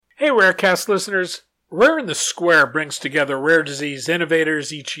Hey, Rarecast listeners. Rare in the Square brings together rare disease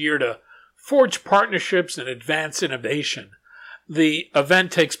innovators each year to forge partnerships and advance innovation. The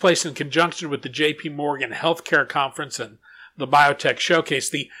event takes place in conjunction with the J.P. Morgan Healthcare Conference and the Biotech Showcase,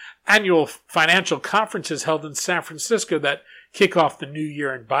 the annual financial conferences held in San Francisco that kick off the new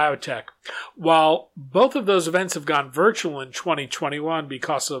year in biotech. While both of those events have gone virtual in 2021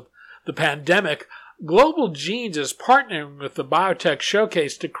 because of the pandemic, Global Genes is partnering with the Biotech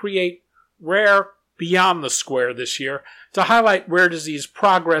Showcase to create Rare Beyond the Square this year to highlight rare disease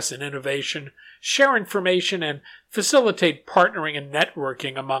progress and innovation, share information, and facilitate partnering and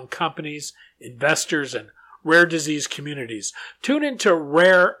networking among companies, investors, and rare disease communities. Tune into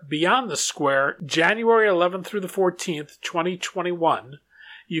Rare Beyond the Square, January 11th through the 14th, 2021.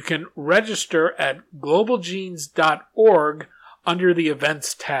 You can register at globalgenes.org under the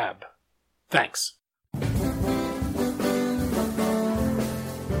Events tab. Thanks.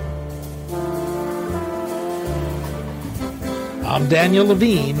 I'm Daniel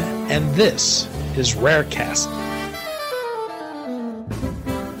Levine, and this is Rarecast.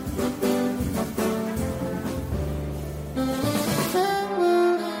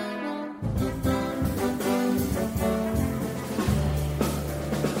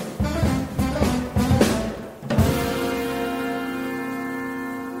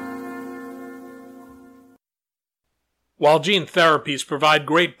 While gene therapies provide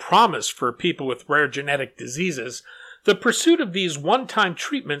great promise for people with rare genetic diseases, the pursuit of these one-time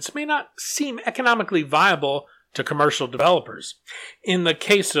treatments may not seem economically viable to commercial developers. In the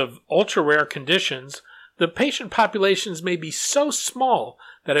case of ultra-rare conditions, the patient populations may be so small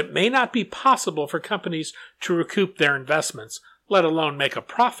that it may not be possible for companies to recoup their investments, let alone make a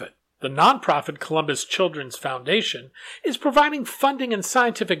profit. The nonprofit Columbus Children's Foundation is providing funding and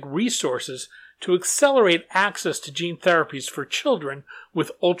scientific resources to accelerate access to gene therapies for children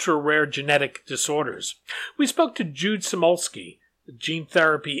with ultra-rare genetic disorders. We spoke to Jude Samolsky, the gene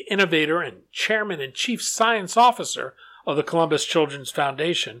therapy innovator and chairman and chief science officer of the Columbus Children's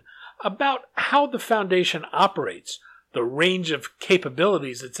Foundation, about how the foundation operates, the range of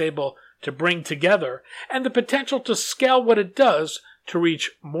capabilities it's able to bring together, and the potential to scale what it does to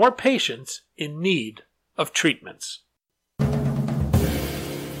reach more patients in need of treatments.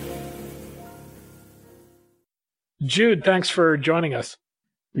 Jude, thanks for joining us.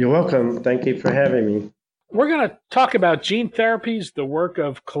 You're welcome. Thank you for having me. We're going to talk about gene therapies, the work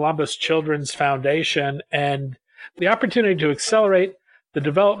of Columbus Children's Foundation, and the opportunity to accelerate the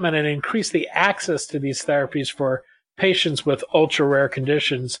development and increase the access to these therapies for patients with ultra-rare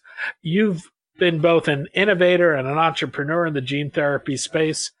conditions. You've been both an innovator and an entrepreneur in the gene therapy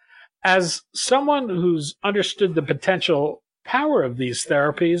space. As someone who's understood the potential power of these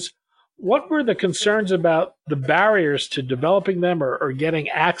therapies, what were the concerns about the barriers to developing them or getting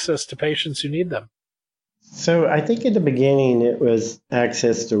access to patients who need them? So I think in the beginning it was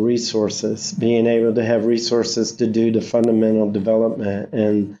access to resources, being able to have resources to do the fundamental development.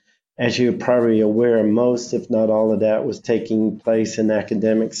 And as you're probably aware, most, if not all of that, was taking place in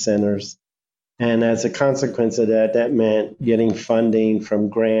academic centers. And as a consequence of that, that meant getting funding from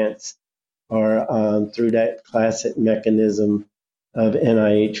grants or through that classic mechanism of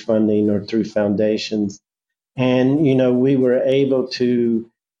NIH funding or through foundations. And, we were able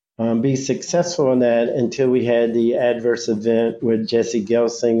to be successful in that until we had the adverse event with Jesse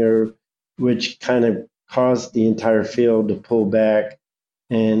Gelsinger, which kind of caused the entire field to pull back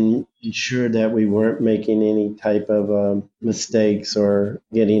and ensure that we weren't making any type of mistakes or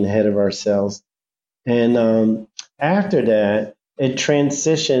getting ahead of ourselves. And after that, it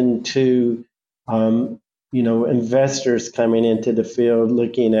transitioned to investors coming into the field,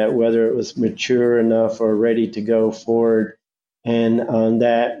 looking at whether it was mature enough or ready to go forward. And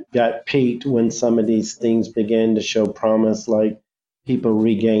that got peaked when some of these things began to show promise, like people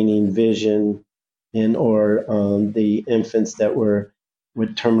regaining vision or the infants that were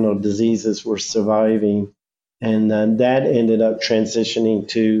with terminal diseases were surviving. And that ended up transitioning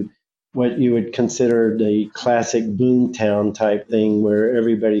to what you would consider the classic boomtown type thing, where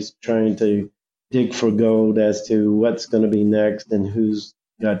everybody's trying to dig for gold as to what's going to be next and who's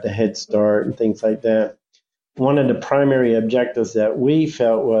got the head start and things like that. One of the primary objectives that we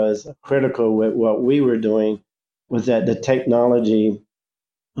felt was critical with what we were doing was that the technology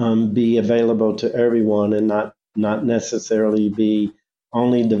be available to everyone and not necessarily be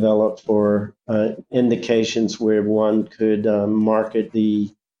only developed for indications where one could market the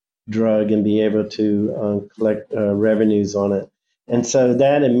drug and be able to collect revenues on it. And so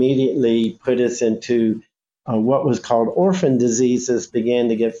that immediately put us into what was called orphan diseases, began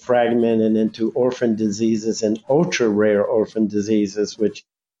to get fragmented into orphan diseases and ultra-rare orphan diseases, which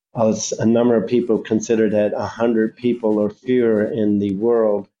a number of people consider that 100 people or fewer in the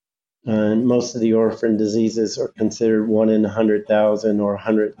world. And most of the orphan diseases are considered 1 in 100,000 or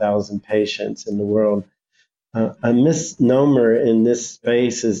 100,000 patients in the world. A misnomer in this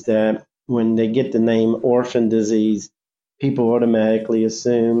space is that when they get the name orphan disease, people automatically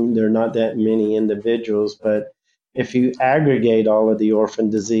assume there are not that many individuals. But if you aggregate all of the orphan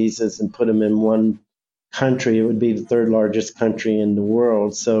diseases and put them in one country, it would be the third largest country in the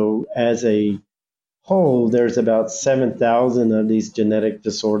world. So as a whole, there's about 7,000 of these genetic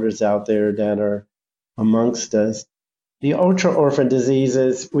disorders out there that are amongst us. The ultra orphan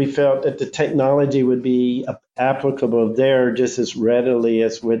diseases, we felt that the technology would be applicable there just as readily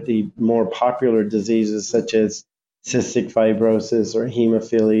as with the more popular diseases such as cystic fibrosis or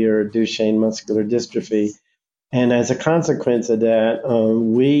hemophilia or Duchenne muscular dystrophy. And as a consequence of that,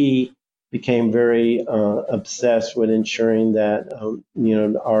 we became very obsessed with ensuring that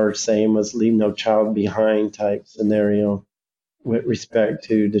our saying was "leave no child behind" type scenario with respect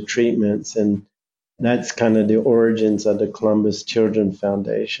to the treatments, and that's kind of the origins of the Columbus Children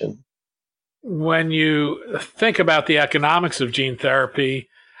Foundation. When you think about the economics of gene therapy,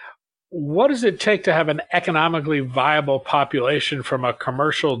 what does it take to have an economically viable population from a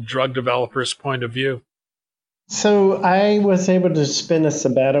commercial drug developer's point of view? So I was able to spend a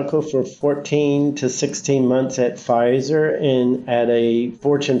sabbatical for 14 to 16 months at Pfizer, and at a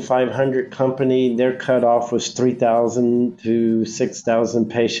Fortune 500 company, their cutoff was 3,000 to 6,000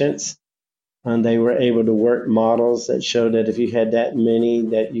 patients. And they were able to work models that showed that if you had that many,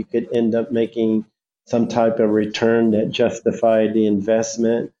 that you could end up making some type of return that justified the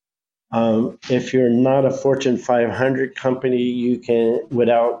investment. If you're not a Fortune 500 company, you can,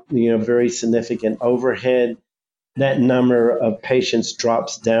 without very significant overhead, that number of patients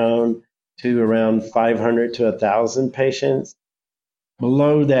drops down to around 500 to 1,000 patients.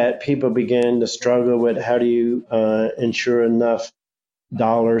 Below that, people begin to struggle with how do you ensure enough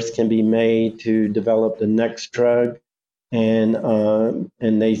dollars can be made to develop the next drug, and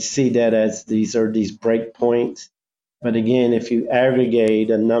they see that as these break points. But again, if you aggregate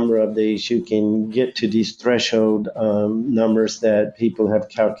a number of these, you can get to these threshold numbers that people have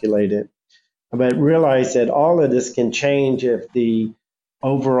calculated. But realize that all of this can change if the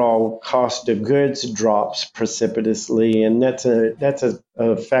overall cost of goods drops precipitously, and that's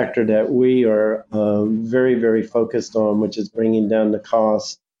a factor that we are very, very focused on, which is bringing down the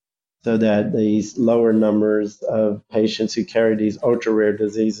cost so that these lower numbers of patients who carry these ultra rare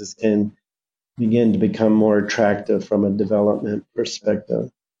diseases can begin to become more attractive from a development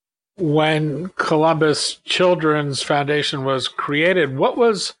perspective. When Columbus Children's Foundation was created, what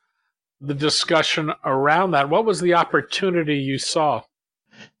was the discussion around that? What was the opportunity you saw?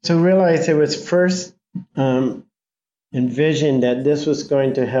 So realize it was first envisioned that this was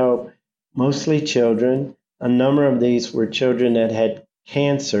going to help mostly children. A number of these were children that had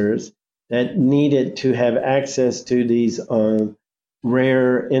cancers that needed to have access to these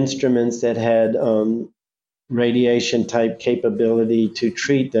rare instruments that had radiation type capability to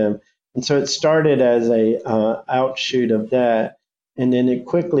treat them. And so it started as a outshoot of that. And then it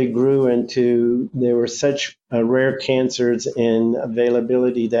quickly grew into there were such rare cancers and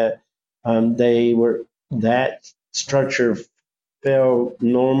availability that that structure fell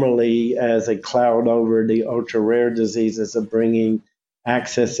normally as a cloud over the ultra rare diseases of bringing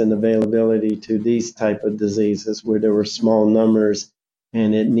access and availability to these type of diseases where there were small numbers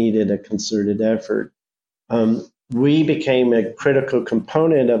and it needed a concerted effort. We became a critical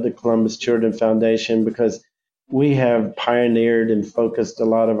component of the Columbus Children Foundation because we have pioneered and focused a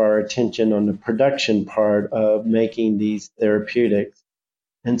lot of our attention on the production part of making these therapeutics.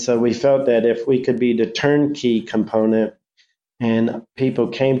 And so we felt that if we could be the turnkey component and people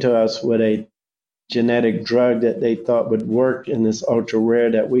came to us with a genetic drug that they thought would work in this ultra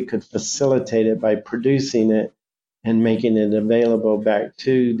rare, that we could facilitate it by producing it and making it available back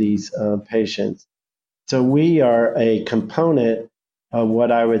to these patients. So we are a component of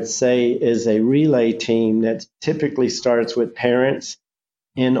what I would say is a relay team that typically starts with parents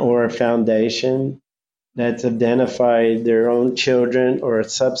in or a foundation that's identified their own children or a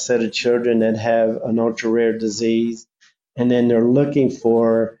subset of children that have an ultra rare disease. And then they're looking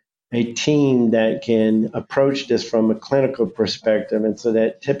for a team that can approach this from a clinical perspective. And so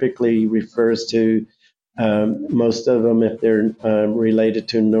that typically refers to most of them, if they're related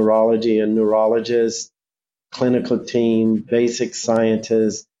to neurology, and neurologists, clinical team, basic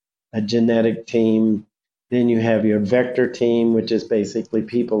scientists, a genetic team. Then you have your vector team, which is basically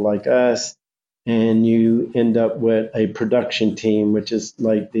people like us. And you end up with a production team, which is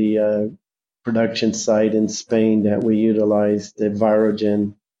like the production site in Spain that we utilize, the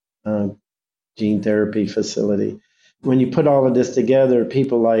Virogen uh, gene therapy facility. When you put all of this together,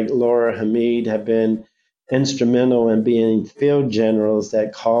 people like Laura Hamid have been instrumental in being field generals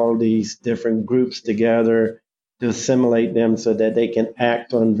that call these different groups together to assimilate them so that they can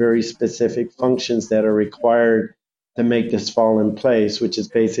act on very specific functions that are required to make this fall in place, which is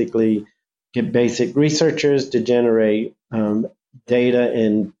basically get basic researchers to generate data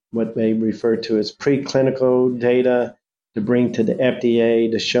in what they refer to as preclinical data to bring to the FDA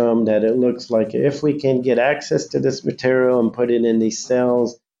to show them that it looks like if we can get access to this material and put it in these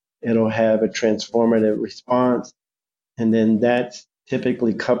cells, it'll have a transformative response. And then that's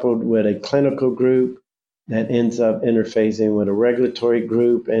typically coupled with a clinical group that ends up interfacing with a regulatory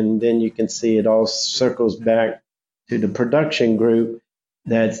group. And then you can see it all circles back to the production group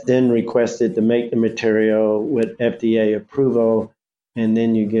that's then requested to make the material with FDA approval. And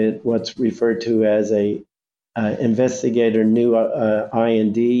then you get what's referred to as a investigator new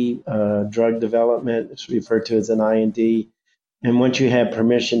IND drug development. It's referred to as an IND. And once you have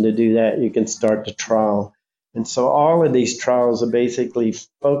permission to do that, you can start the trial. And so all of these trials are basically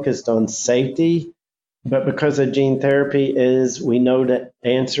focused on safety. But because of gene therapy is we know the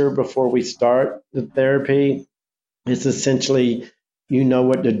answer before we start the therapy, it's essentially you know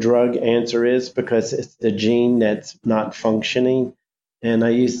what the drug answer is because it's the gene that's not functioning. And I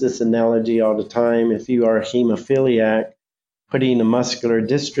use this analogy all the time. If you are a hemophiliac, putting a muscular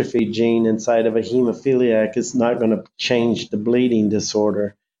dystrophy gene inside of a hemophiliac is not going to change the bleeding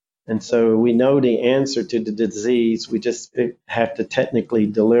disorder. And so we know the answer to the disease. We just have to technically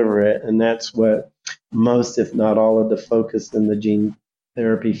deliver it. And that's what most, if not all, of the focus in the gene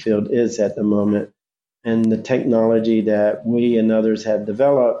therapy field is at the moment. And the technology that we and others have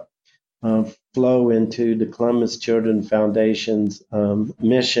developed flow into the Columbus Children Foundation's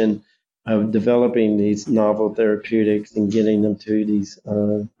mission of developing these novel therapeutics and getting them to these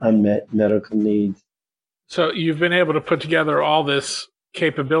unmet medical needs. So you've been able to put together all this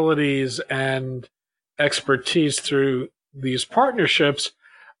capabilities and expertise through these partnerships.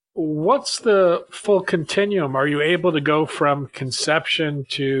 What's the full continuum? Are you able to go from conception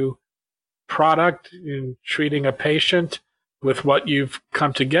to product in treating a patient with what you've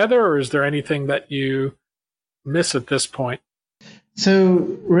come together, or is there anything that you miss at this point?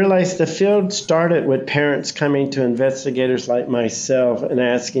 So realize the field started with parents coming to investigators like myself and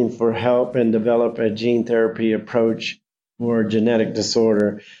asking for help and develop a gene therapy approach for genetic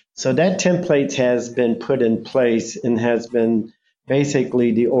disorder. So that template has been put in place and has been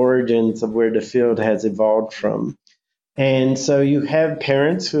basically the origins of where the field has evolved from. And so you have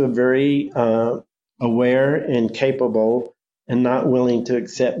parents who are very aware and capable and not willing to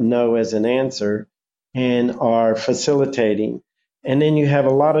accept no as an answer and are facilitating. And then you have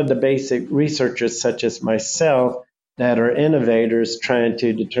a lot of the basic researchers, such as myself, that are innovators trying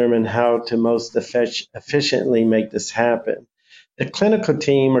to determine how to most efficiently make this happen. The clinical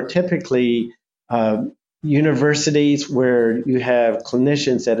team are typically universities where you have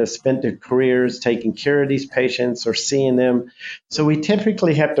clinicians that have spent their careers taking care of these patients or seeing them. So we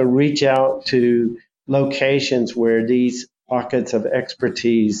typically have to reach out to locations where these pockets of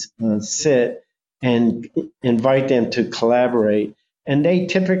expertise sit and invite them to collaborate. And they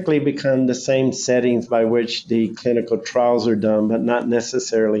typically become the same settings by which the clinical trials are done, but not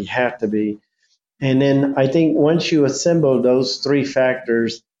necessarily have to be. And then I think once you assemble those three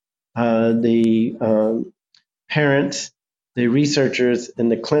factors, the parents, the researchers,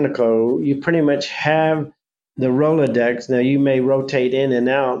 and the clinical, you pretty much have the Rolodex. Now, you may rotate in and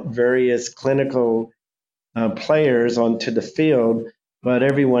out various clinical players onto the field, but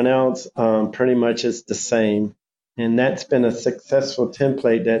everyone else pretty much is the same. And that's been a successful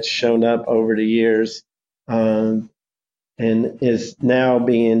template that's shown up over the years and is now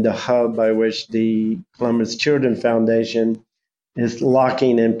being the hub by which the Columbus Children Foundation is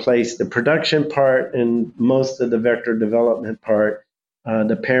locking in place the production part and most of the vector development part.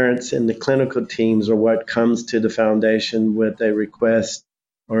 The parents and the clinical teams are what comes to the foundation with a request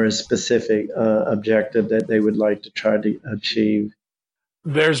or a specific objective that they would like to try to achieve.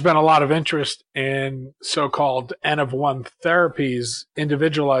 There's been a lot of interest in so-called N-of-1 therapies,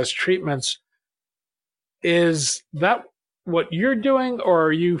 individualized treatments. Is that what you're doing, or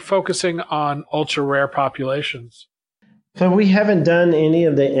are you focusing on ultra-rare populations? So we haven't done any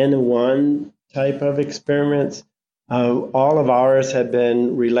of the N-of-1 type of experiments. All of ours have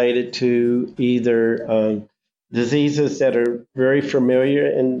been related to either diseases that are very familiar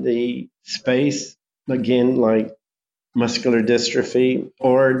in the space, again, like muscular dystrophy,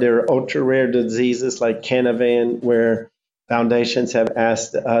 or there are ultra rare diseases like Canavan, where foundations have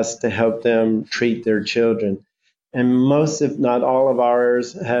asked us to help them treat their children. And most, if not all, of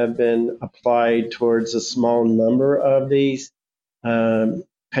ours have been applied towards a small number of these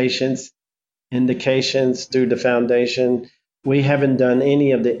patients' indications through the foundation. We haven't done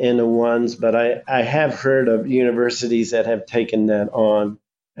any of the N-of-1s, but I have heard of universities that have taken that on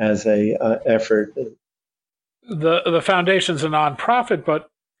as a effort. The foundation's a nonprofit, but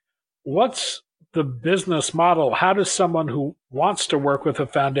what's the business model? How does someone who wants to work with a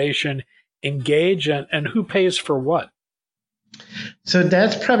foundation engage, and who pays for what? So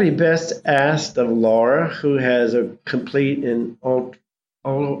that's probably best asked of Laura, who has a complete and all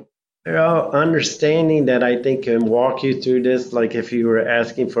understanding that I think can walk you through this, like if you were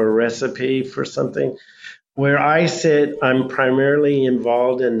asking for a recipe for something. Where I sit, I'm primarily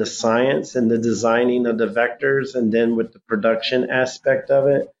involved in the science and the designing of the vectors, and then with the production aspect of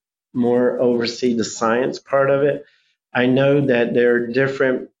it, more oversee the science part of it. I know that there are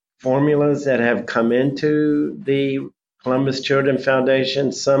different formulas that have come into the Columbus Children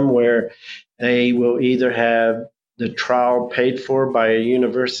Foundation, some where they will either have the trial paid for by a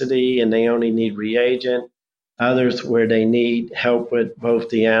university and they only need reagent, others where they need help with both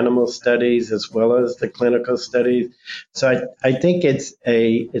the animal studies as well as the clinical studies. So I think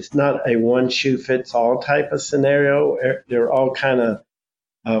it's not a one shoe fits all type of scenario. They're all kind of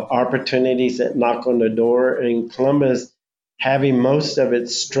opportunities that knock on the door. In Columbus, having most of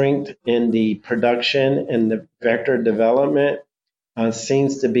its strength in the production and the vector development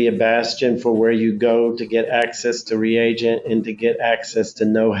seems to be a bastion for where you go to get access to reagent and to get access to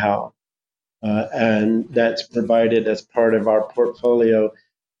know-how. And that's provided as part of our portfolio.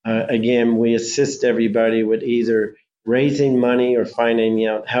 Again, we assist everybody with either raising money or finding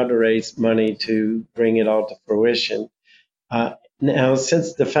out how to raise money to bring it all to fruition. Now,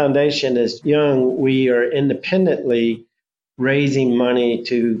 since the foundation is young, we are independently raising money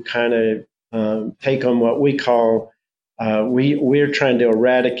to kind of take on what we call we're trying to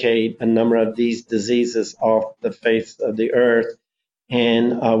eradicate a number of these diseases off the face of the earth.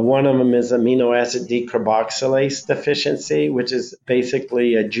 And one of them is amino acid decarboxylase deficiency, which is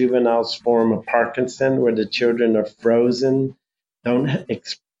basically a juvenile's form of Parkinson, where the children are frozen, they're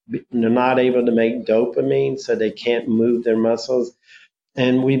not able to make dopamine, so they can't move their muscles.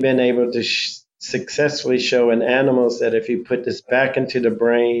 And we've been able to successfully show in animals that if you put this back into the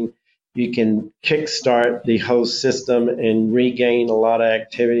brain, you can kickstart the whole system and regain a lot of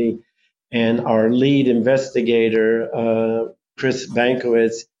activity. And our lead investigator, Chris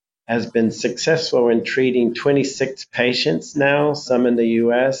Bankowitz, has been successful in treating 26 patients now, some in the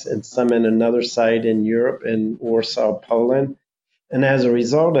US and some in another site in Europe, in Warsaw, Poland. And as a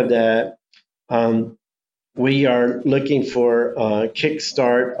result of that, we are looking for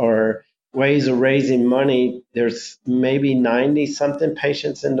kickstart or ways of raising money. There's maybe 90 something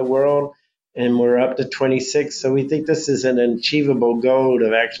patients in the world, and we're up to 26. So we think this is an achievable goal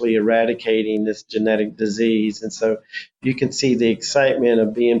of actually eradicating this genetic disease. And so you can see the excitement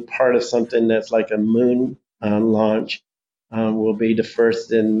of being part of something that's like a moon launch. Will be the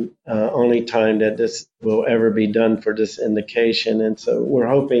first and only time that this will ever be done for this indication. And so we're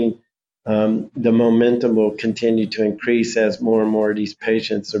hoping the momentum will continue to increase as more and more of these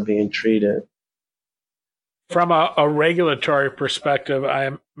patients are being treated. From a regulatory perspective,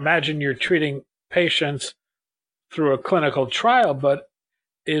 I imagine you're treating patients through a clinical trial, but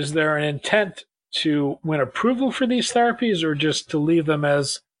is there an intent to win approval for these therapies or just to leave them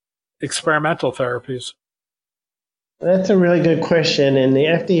as experimental therapies? That's a really good question. And the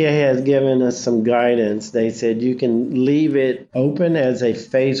FDA has given us some guidance. They said you can leave it open as a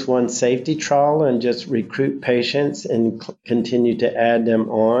phase 1 safety trial and just recruit patients and continue to add them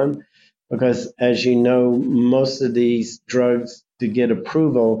on. Because as you know, most of these drugs to get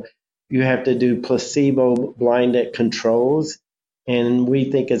approval, you have to do placebo blinded controls. And we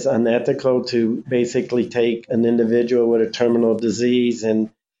think it's unethical to basically take an individual with a terminal disease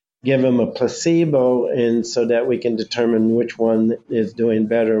and give them a placebo, and so that we can determine which one is doing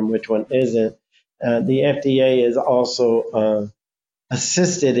better and which one isn't. The FDA is also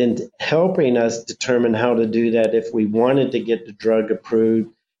assisted in helping us determine how to do that if we wanted to get the drug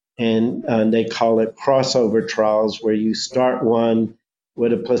approved. And they call it crossover trials, where you start one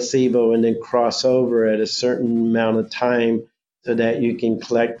with a placebo and then cross over at a certain amount of time so that you can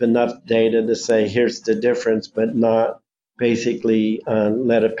collect enough data to say, here's the difference, but not basically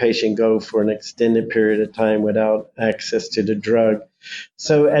let a patient go for an extended period of time without access to the drug.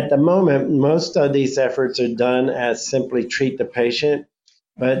 So at the moment, most of these efforts are done as simply treat the patient,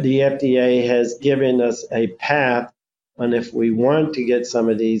 but the FDA has given us a path on if we want to get some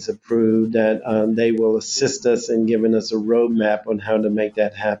of these approved, that they will assist us in giving us a roadmap on how to make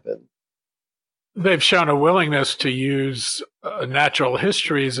that happen. they've shown a willingness to use natural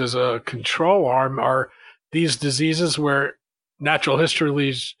histories as a control arm. Are these diseases where natural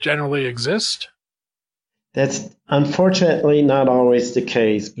histories generally exist? That's unfortunately not always the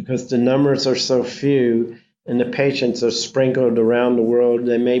case because the numbers are so few and the patients are sprinkled around the world.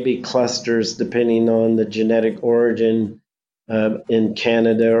 There may be clusters depending on the genetic origin in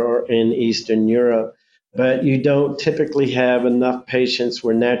Canada or in Eastern Europe, but you don't typically have enough patients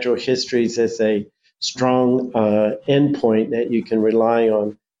where natural histories is a strong endpoint that you can rely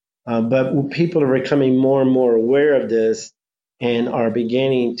on. But people are becoming more and more aware of this and are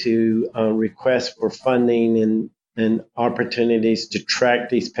beginning to request for funding and opportunities to track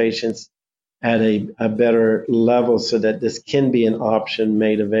these patients at a better level so that this can be an option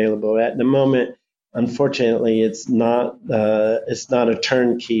made available. At the moment, unfortunately, it's not a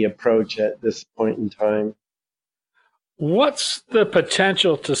turnkey approach at this point in time. What's the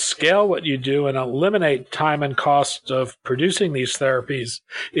potential to scale what you do and eliminate time and cost of producing these therapies?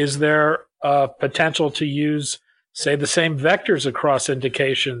 Is there a potential to use, say, the same vectors across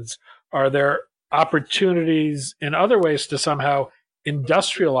indications? Are there opportunities in other ways to somehow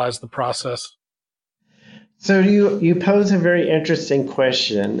industrialize the process? So you pose a very interesting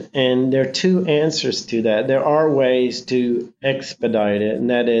question, and there are two answers to that. There are ways to expedite it, and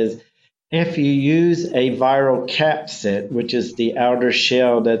that is if you use a viral capsid, which is the outer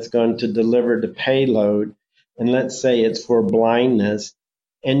shell that's going to deliver the payload, and let's say it's for blindness,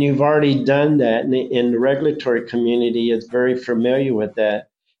 and you've already done that, and the regulatory community is very familiar with that,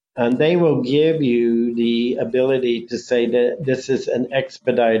 and they will give you the ability to say that this is an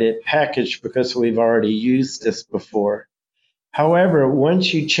expedited package because we've already used this before. However,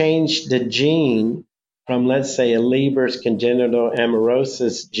 once you change the gene from, let's say, a Leber's congenital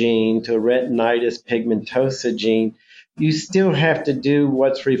amaurosis gene to a retinitis pigmentosa gene, you still have to do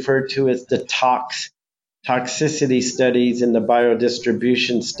what's referred to as the toxicity studies and the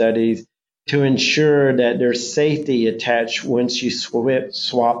biodistribution studies to ensure that there's safety attached once you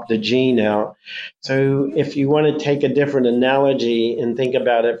swap the gene out. So if you want to take a different analogy and think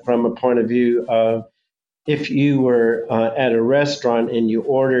about it from a point of view of if you were at a restaurant and you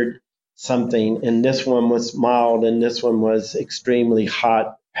ordered something and this one was mild and this one was extremely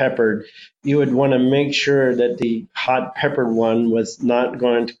hot peppered, you would want to make sure that the hot peppered one was not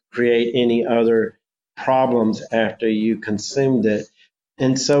going to create any other problems after you consumed it.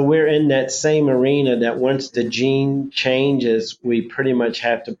 And so we're in that same arena that once the gene changes, we pretty much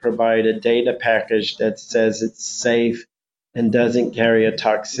have to provide a data package that says it's safe and doesn't carry a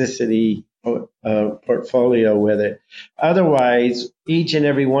toxicity portfolio with it. Otherwise, each and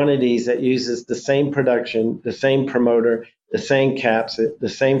every one of these that uses the same production, the same promoter, the same capsid, the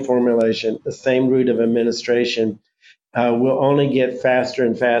same formulation, the same route of administration will only get faster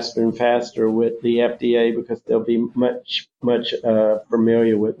and faster and faster with the FDA because they'll be much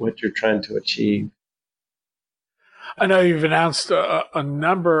familiar with what you're trying to achieve. I know you've announced a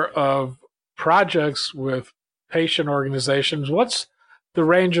number of projects with patient organizations. What's the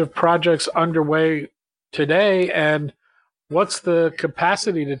range of projects underway today, and what's the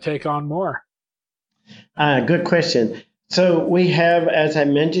capacity to take on more? Good question. So we have, as I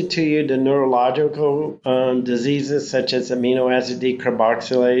mentioned to you, the neurological diseases such as amino acid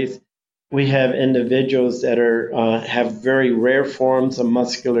decarboxylase. We have individuals that have very rare forms of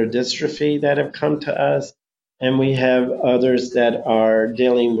muscular dystrophy that have come to us, and we have others that are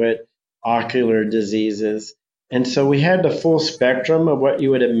dealing with ocular diseases. And so we have the full spectrum of what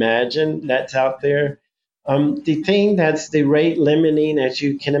you would imagine that's out there. The thing that's the rate limiting, as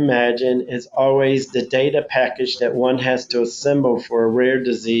you can imagine, is always the data package that one has to assemble for a rare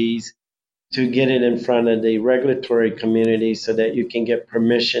disease to get it in front of the regulatory community so that you can get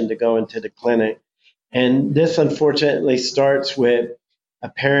permission to go into the clinic. And this unfortunately starts with a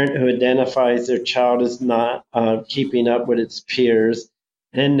parent who identifies their child as not keeping up with its peers.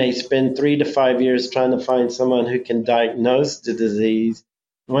 Then they spend 3 to 5 years trying to find someone who can diagnose the disease.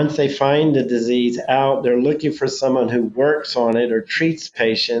 Once they find the disease out, they're looking for someone who works on it or treats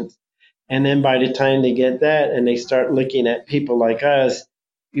patients. And then by the time they get that and they start looking at people like us,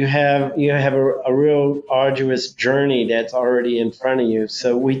 you have a real arduous journey that's already in front of you.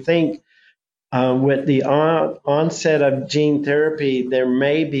 So we think with the onset of gene therapy, there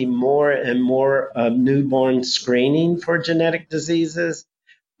may be more and more newborn screening for genetic diseases.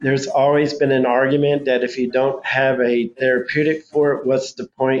 There's always been an argument that if you don't have a therapeutic for it, what's the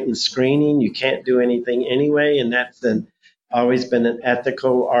point in screening? You can't do anything anyway. And that's always been an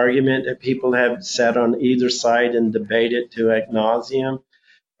ethical argument that people have sat on either side and debated to ad nauseum.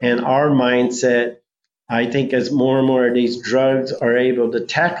 And our mindset, I think, as more and more of these drugs are able to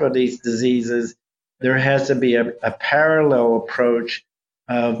tackle these diseases, there has to be a parallel approach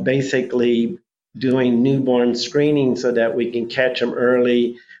of basically doing newborn screening so that we can catch them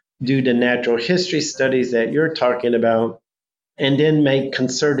early, do the natural history studies that you're talking about, and then make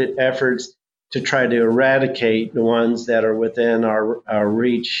concerted efforts to try to eradicate the ones that are within our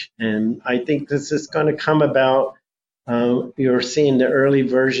reach. And I think this is going to come about. You're seeing the early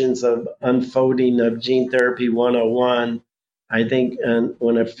versions of unfolding of Gene Therapy 101. I think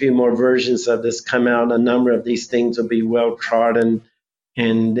when a few more versions of this come out, a number of these things will be well trodden,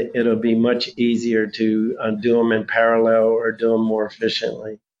 and it'll be much easier to do them in parallel or do them more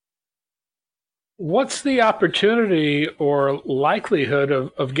efficiently. What's the opportunity or likelihood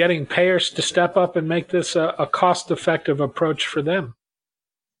of getting payers to step up and make this a cost-effective approach for them?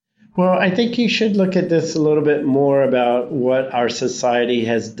 Well, I think you should look at this a little bit more about what our society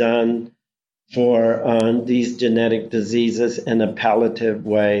has done for these genetic diseases in a palliative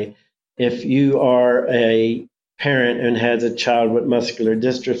way. If you are a parent and has a child with muscular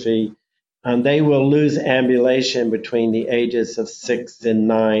dystrophy, they will lose ambulation between the ages of 6 and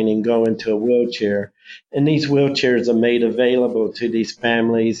 9 and go into a wheelchair. And these wheelchairs are made available to these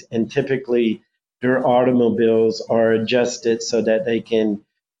families, and typically their automobiles are adjusted so that they can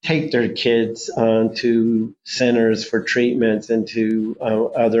take their kids to centers for treatments and to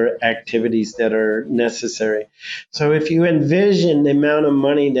other activities that are necessary. So if you envision the amount of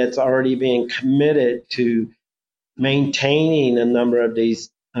money that's already being committed to maintaining a number of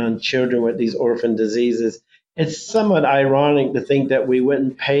these children with these orphan diseases, it's somewhat ironic to think that we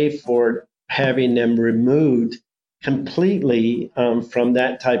wouldn't pay for having them removed completely from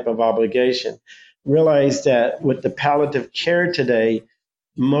that type of obligation. Realize that with the palliative care today,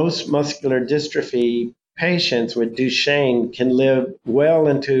 most muscular dystrophy patients with Duchenne can live well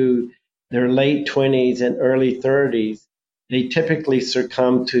into their late 20s and early 30s. They typically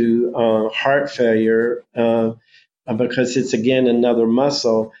succumb to heart failure because it's, again, another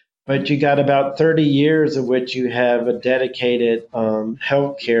muscle. But you got about 30 years of which you have a dedicated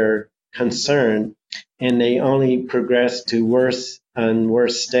healthcare concern, and they only progress to worse and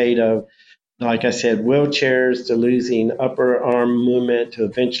worse state of, like I said, wheelchairs, to losing upper arm movement, to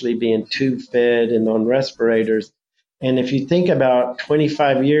eventually being tube fed and on respirators. And if you think about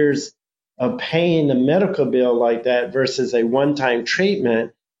 25 years of paying a medical bill like that versus a one-time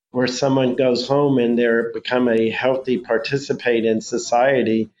treatment where someone goes home and they're become a healthy participant in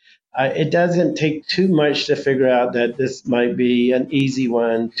society, it doesn't take too much to figure out that this might be an easy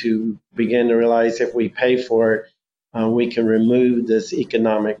one to begin to realize if we pay for it, we can remove this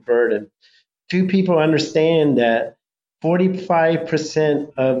economic burden. Few people understand that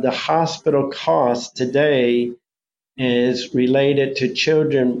 45% of the hospital cost today is related to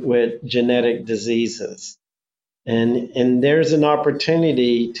children with genetic diseases. And there's an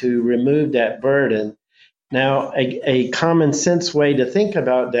opportunity to remove that burden. Now, a common sense way to think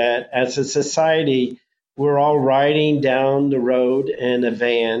about that, as a society, we're all riding down the road in a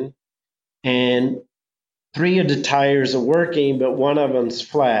van, and 3 of the tires are working, but one of them's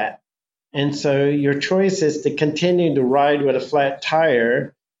flat. And so your choice is to continue to ride with a flat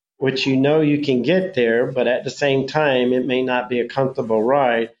tire, which you know you can get there, but at the same time, it may not be a comfortable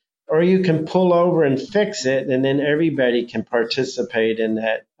ride. Or you can pull over and fix it, and then everybody can participate in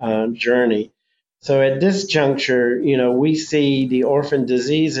that journey. So at this juncture, we see the orphan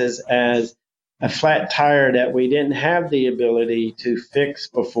diseases as a flat tire that we didn't have the ability to fix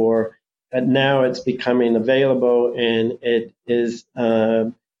before, but now it's becoming available, and it is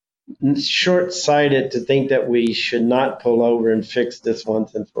short-sighted to think that we should not pull over and fix this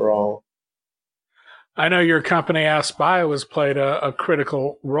once and for all. I know your company, AskBio, has played a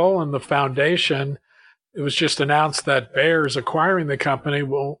critical role in the foundation. It was just announced that Bayer is acquiring the company.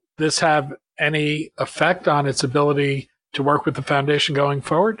 Will this have any effect on its ability to work with the foundation going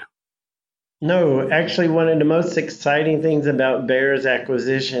forward? No, actually, one of the most exciting things about Bayer's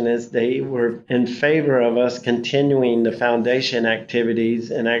acquisition is they were in favor of us continuing the foundation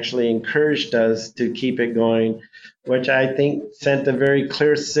activities and actually encouraged us to keep it going, which I think sent a very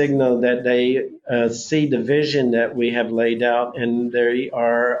clear signal that they see the vision that we have laid out, and they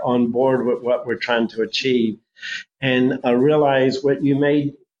are on board with what we're trying to achieve. And realize what you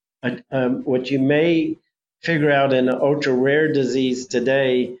may figure out in an ultra rare disease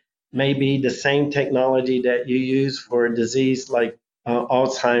today may be the same technology that you use for a disease like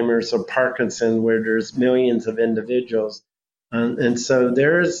Alzheimer's or Parkinson, where there's millions of individuals. And so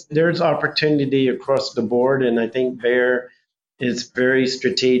there's opportunity across the board, and I think Bayer is very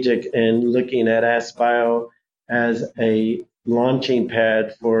strategic in looking at AskBio as a launching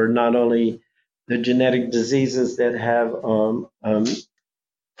pad for not only the genetic diseases that have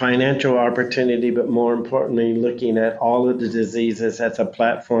financial opportunity, but more importantly, looking at all of the diseases as a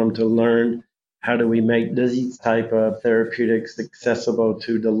platform to learn how do we make these type of therapeutics accessible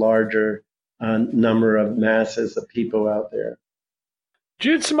to the larger number of masses of people out there.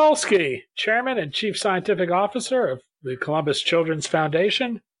 Jude Samolsky, Chairman and Chief Scientific Officer of the Columbus Children's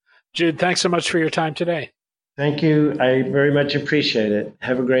Foundation. Jude, thanks so much for your time today. Thank you. I very much appreciate it.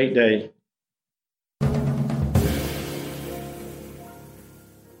 Have a great day.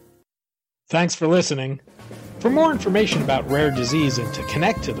 Thanks for listening. For more information about rare disease and to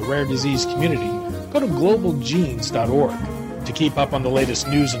connect to the rare disease community, go to globalgenes.org. To keep up on the latest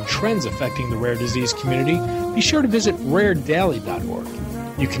news and trends affecting the rare disease community, be sure to visit raredaily.org.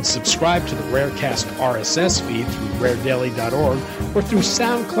 You can subscribe to the Rarecast RSS feed through raredaily.org or through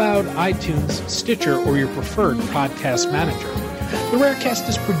SoundCloud, iTunes, Stitcher, or your preferred podcast manager. The Rarecast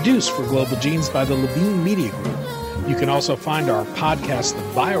is produced for Global Genes by the Levine Media Group. You can also find our podcast, The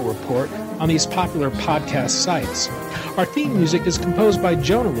Bio Report, on these popular podcast sites. Our theme music is composed by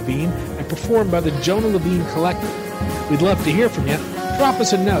Jonah Levine and performed by the Jonah Levine Collective. We'd love to hear from you. Drop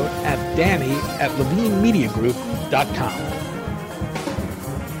us a note at danny@levinemediagroup.com.